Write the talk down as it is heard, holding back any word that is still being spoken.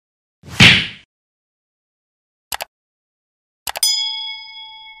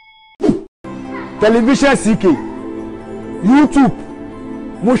television CK YouTube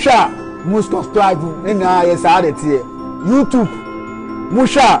musha subscribe na yes adete YouTube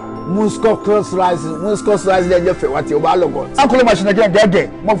musha subscribe dey je fe wati o ba logo akole machine gege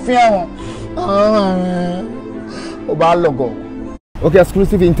mo fi an o ba logo. Okay,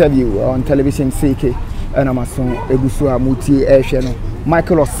 exclusive interview on television CK and Amazon Egusu Amuti ehwe no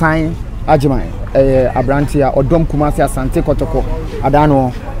Michael Osan Ajiman Abrantia Odom Kumasi Asante Kotoko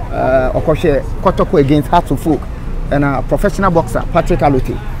Adano Okoshe Kotoko against Hearts of Folk and a professional boxer Patrick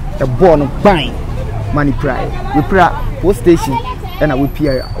Allotey the born bang money pride we pray post station and we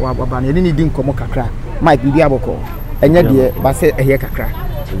peer waban any din komo kakra Mike bibi aboko enye de ba se ehye kakra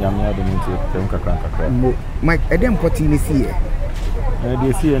nyame ade nti tem kakra Mike edem poti ni see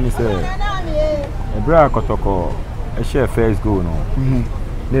they see any say Ebra Kotoko a share first goal no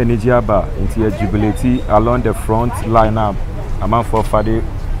then Nijiaba into a jubilate along the front lineup a man for Fade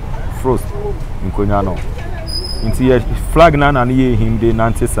Frost in Konyano into a flag nan and ye him de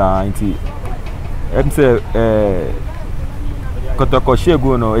Nantesa into say Kotoko share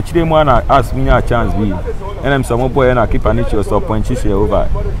go no a chimwana ask me a chance be and I'm some boy and I keep an issue so point share over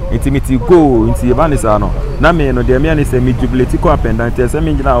intimity go into the Banisano Name no de me say me jubilate ko up and down tell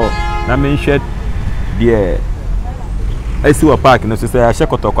me now na me shed the I see a park no say I share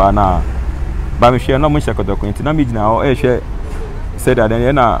Kotoko na ba me share no mo share Kotoko into na me gina o e share said that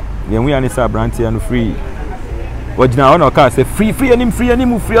then na me hu ani say branch no free o gina o no ka say free any free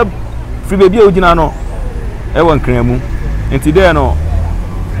baby o gina no e won kran mu into there no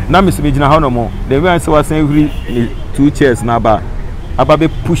na me so me gina ho no mo the way I say was saying two chairs na ba be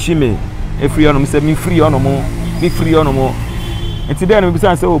push me e free on me say me free on mo me free on mo into there me be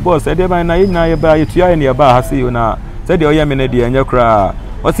say oh boss e dey ban na ye ba ye tua ne ba ha say na say dey oya me na dey anya kra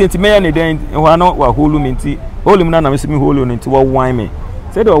o say me ne den wa no wa holu me nti holu me na me say me holu nti wo wine me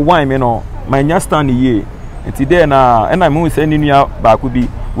say dey wine me no my nya stand ye into there na e na me say ni nua ba ko bi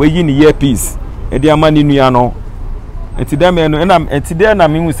we yi ni earpiece e dey ama ni nua no into there me no e na into there na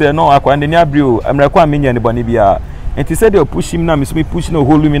me say no akwa ne ni abrio amra kwa me nya ne bone bia into say dey push him na me so me push no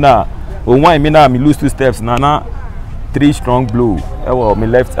holu me na o wine me na me lose 2 steps na 3 strong blow me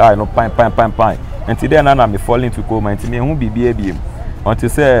left eye no pine and today na me falling to coma and me hu bibia biem until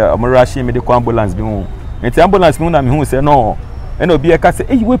say am rush me the ambulance bi hu and ambulance bi hu na me hu say no and obi e ka say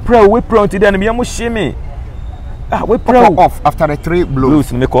we pray until then me am shame we pray off after the 3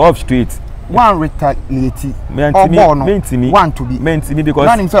 blows me go off straight one retaliate one to be mentimi because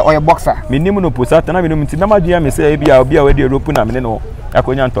na him say oy boxer me nim no posata na me no mti na madua me say bia obi a we dey rope na me no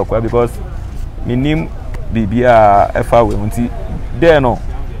akonya ntokwa because me nim bibia efa we nti there no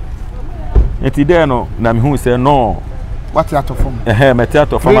enti there no na me hu say no what you to form me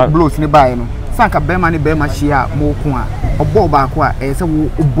theater form blows ni buy no sanka bema ni bema hia mo ko a obo ba ko a e say wo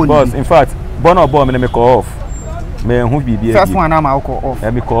oboni boss in fact bono obo me call off me hu bibia first one na ma call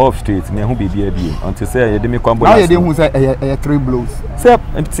off me call off straight me hu bibia bi until say ye dey me combo now ye dey hu say 3 blows say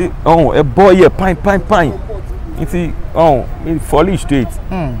enti a boy here pine enti me fall straight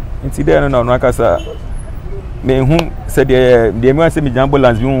enti there no akasa me hu said the me say me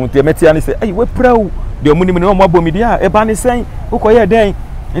ambulance bi hu te metia ni say hey we proud the money no mo abomi dia e ba ni sen ukoye den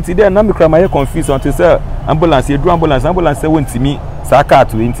nti there na me kra my confused until say ambulance e do ambulance say wontimi sa car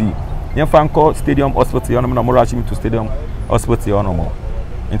 20 yen fan call stadium hospital on na mo rush me to stadium hospital on mo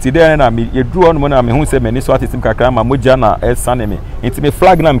nti there na me e do on mo na me hu say me ni so atisim kakra ma moja na e sane me nti me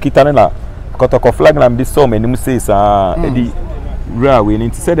flag na me kita na Kotoko flag na me di so me ni mu say sa e di railway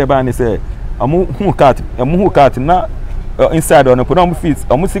nti say the ba ni say amu hu cat na inside on put on feet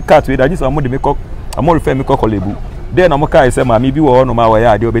amu see cat we that just amu de make amu refer me kokolebu then amu kai say ma me bi wo no ma wa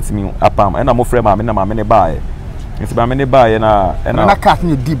ya de obetimi apam e na amu frame ma me na ma me ne bae nti ba me ne bae na cat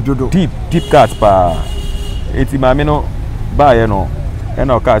ni deep dodo deep cat pa enti ma me no bae no e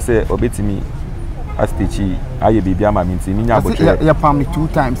na o ka say obetimi astichi aye bibia ma me nti mi nya botre ya pam 2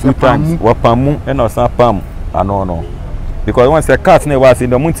 times wa pamu e na o san pam ano no because once a cat na was in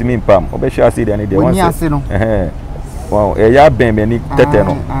the month me pam obesha see the dey once wow ya ben me ni tete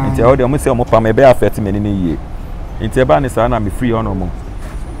no nti all dem say o pam e be affect me ni yie nti e ba ni sa na me free on mo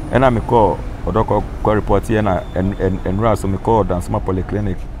e na me call odoko report here na enra so me call dance ma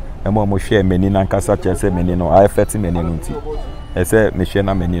polyclinic e mo share me ni na nkasa chese me ni no affect me ni nti e say me share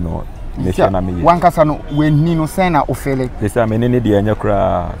na me ni no me share na me wan kasa no we ni no say na ofele they say me ni dey anya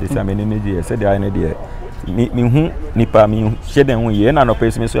kra they say me ni dey say dey anya dey mi hu nipa mi shede hu ye na no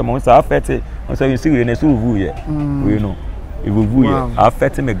person so mo sa affect o so you see we na so vu ye we no evuvu ye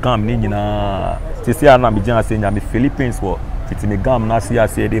affect me gam ni nyina ti see ana me gina say nya me Philippines wo ti me gam na see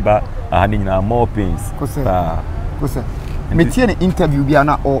ase dey ba aha ni nyina more pains kosa me tie ne interview bi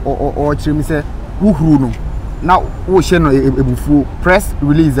ana o chiri mi say wuhuru no na wo hye no ebufuo press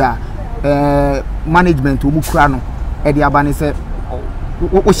release management omu kura no e de aba ne se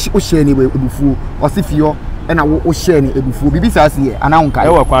wo hye ne ebufuo osifio e na wo hye ne ebufuo bibi sa se ana wonka e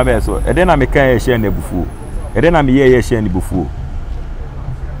wo kwa be so e de na me kan e hye ne ebufuo e de na me ye hye ne ebufuo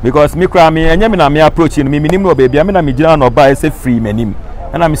because me kura me enya me na me approach no me minim no baby me na me gina no ba e se free manim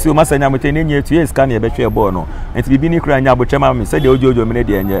ana me si o masanya mo tene nya tu yes kan e be hwe ball no enti bibi ni kura nya abochema me se de ojojo me ne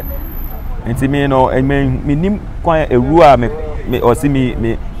de enye enti me no me nim kwan ewu a me osi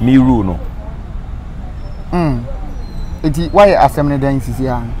me ru no enti why asem ne dan sisi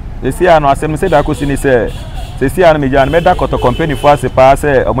a sisi a no asem se da kosi ni se sisi a no me jan me da koto company for ase pa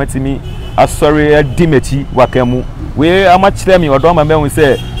se omotimi asori edimechi wakamu we amachire me odo ma mehu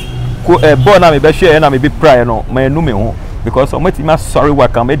se ko ball na me be hwe na me be pry no ma enu me ho because omotimi asori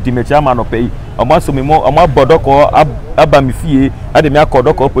wakam edimechi ama no pay omaso me mo omabodoko aba me fie ade me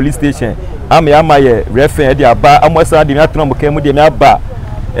akodoko police station ame amaye refen de aba amosa de me atno mo kamu de me aba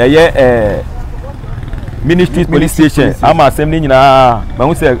ministry police station ama asem ni nyina ma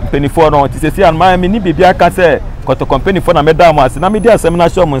hu se penifo no ti sesi an ma me ni bibia aka se koto company fo na me da mo ase na me di asem na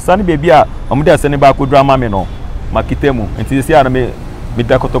show mo nsa ni bibia omo di asem ni ba ko drama me no makitemu enti sesi an me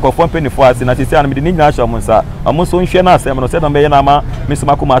da koto company fo ase na sesi an me di ni nyina show mo nsa omo so nhwe na asem no se na me ye na ma me so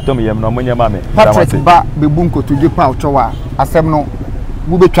makoma atom yem no mo nyema me Patrick ba bebu nkoto je pa ochowa asem no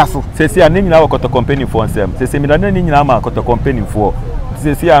bu betwa so sesi an ni nyina koto company fo nsem sesi me da ni nyina ma koto company fo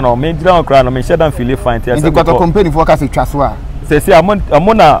sesi ano me dira okra no me shedan feel fine tia se koto company for ka se twa so a sesi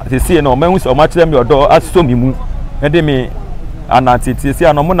amona sesi no me hu se o ma kire me odo aso mi mu e de me ananti sesi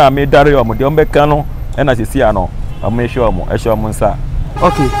ano mo na me dare o mo de o be kan no e na sesi ano o me show mo e show mo nsa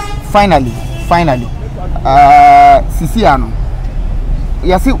okay finally sesi ano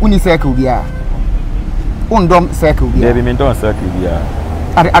ya se uni circle bia undom circle bia baby me don circle bia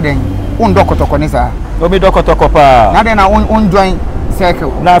aden undo kotoko ni sa o me do kotoko pa na den na un join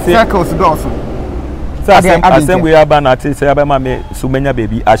circle circles doors so asem we aba na ti say aba ma me sumenya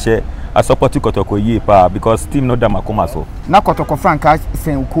baby ahye a support Kotoko yi pa because team no da makoma so na Kotoko franka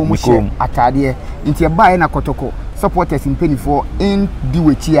sen ko mu she atade nti e bae na Kotoko supporters in penifo in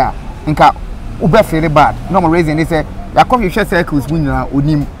diwechi a nka ube feel bad no more reason is say ya come share circles mu na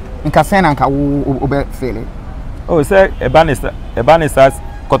onim nka sen nka ube feel oh say ebanisa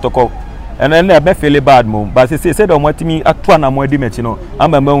Kotoko and then be feel bad mo but say the omotimi atwa na mo adi mechi no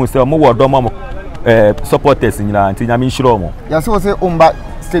ama ma hu say mo wo do mo supporters nyina nti nyame nhiro mo ya so say umba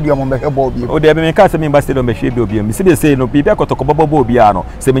stadium be hebo bi o de be me ka say me ba stadium be hwe bi obi mi se be say no bi Kotoko bobo obi a no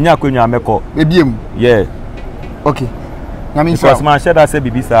se me nya akwanwa meko ebiem yeah okay nyame nhiro because man share that say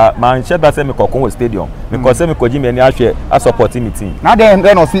bibisa man share that say me kokon stadium me ko say me koji me ni ahwe a support meeting na den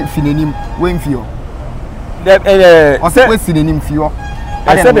no si finenim we mfio o say we finenim fio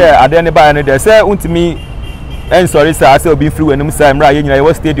I said at the end by any day say untimi en sorry sir say obi free wenum say mra ye nyina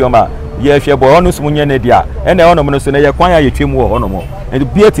ye stadium a ye hwe bo onu so munye ne dia e na ono mo so na ye kwan ya ye twem wo ono mo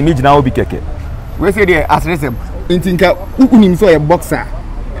and be atimi gina obi keke we say there asresem intinka ukunim so ye boxer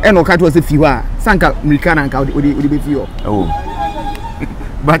e no ka to say fiwa sanka americana nka odi be fio oh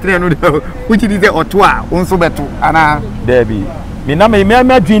battery no de which is the otwa onso beto ana there be me na me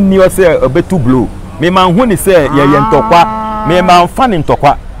adwin ni o say obetu blow me man hu ni say ye ntokwa me man fan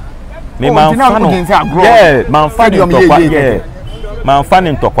ntokwa me man fan yeah man fan ntokwa yeah man fan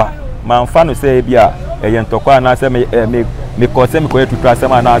ntokwa man fan say bia ye ntokwa na say me ko say me ko etutu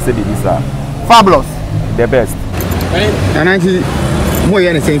asema na say bibisa fabulous the best ananti mo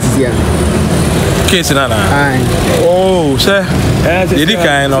ye ne sense here case nana oh sir you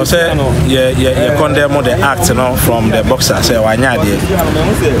kind of say you condemn the act from the boxer say wanya there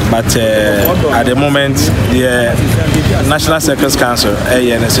but at the moment the National Circus Council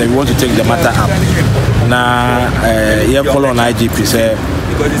say we want to take the matter up now you follow on IGP say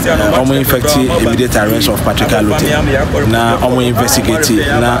omo infecti immediate arrest of Patrick Allotey na omo investigate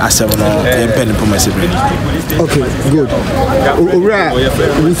na asebno pen promisebly okay good ora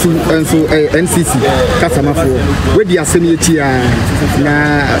we so NCC kasama for we di asemi eti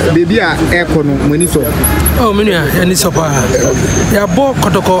na baby a ekono mani so oh menu ani so pa ya bo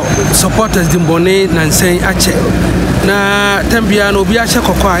Kotoko supporters dimbone na nsen ache na tambia no obi ahye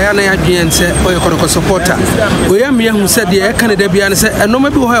kokwa ya na yadwen se oye Kotoko supporter oya me hu se de e Canada bia ne se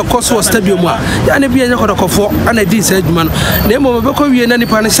enoma bi ho ekoso stadium a ya ne bia nya Kotokofo ana di se adwuma no na emo be ko wie na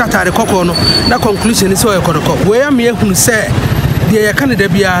nipa ne shatare kokko no na conclusion se oye Kotoko oya me hu se de ya Canada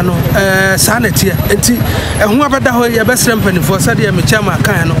bia no sanetia enti ehu abeda ho ye be srempanifo se de me chama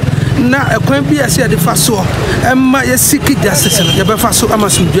kan no na ekwan bi ase de fa so emma ye seek justice no ye be fa so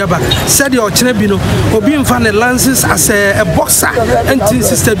amasumduaba said your chine bi no obi mfa ne lances as a boxer anti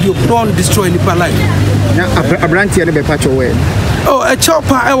sister bi don destroy ni pa life na abrantie ne be pa chowe oh a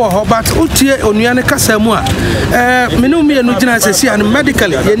chopper e wo ho but utie onua ne kasa mu a menu me no gina sesi and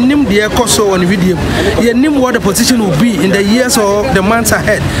medically ye nim de ekoso on video ye nim what the position will be in the years or the months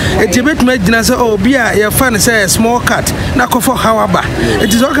ahead it debate me gina say oh be a ye fan say small cat na kofo hawaba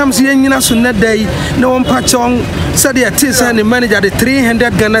it is all comes ye nyina so na dai na won pa chon said the things and the manager the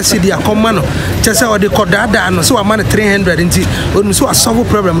 300 Ghana cedi akoma no chese o de kodada no so amana 300 nti onu so solve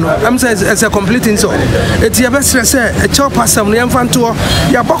problem no am say as a complete so it ye be stress a chopper sam no yemfanto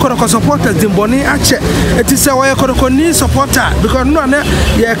ya bokoro supporters dimboni ache it is a Kotoko supporter because no na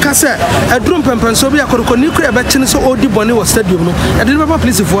ye ka say adrum pempenso bi Kotoko kura be chine so odi boni was stadium no e de be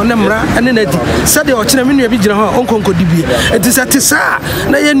police for na mra ene na di said o chine me nua bi gina ho onkonko dibie it is at sa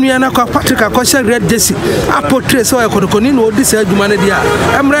na ye nua na kwa Patrick akosha red jersey apotre so Kotoko no odi sa aduma na dia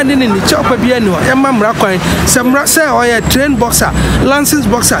amra ni chopa bi ani e ma mra kwan se mra say o ye train boxer lances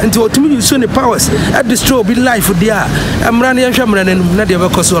boxer into otumi use ne powers at destroy bi life dia amra na ye hwa mra nanum na dia be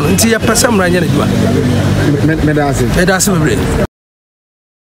koso no nti ye pesa mra nya na dua medase me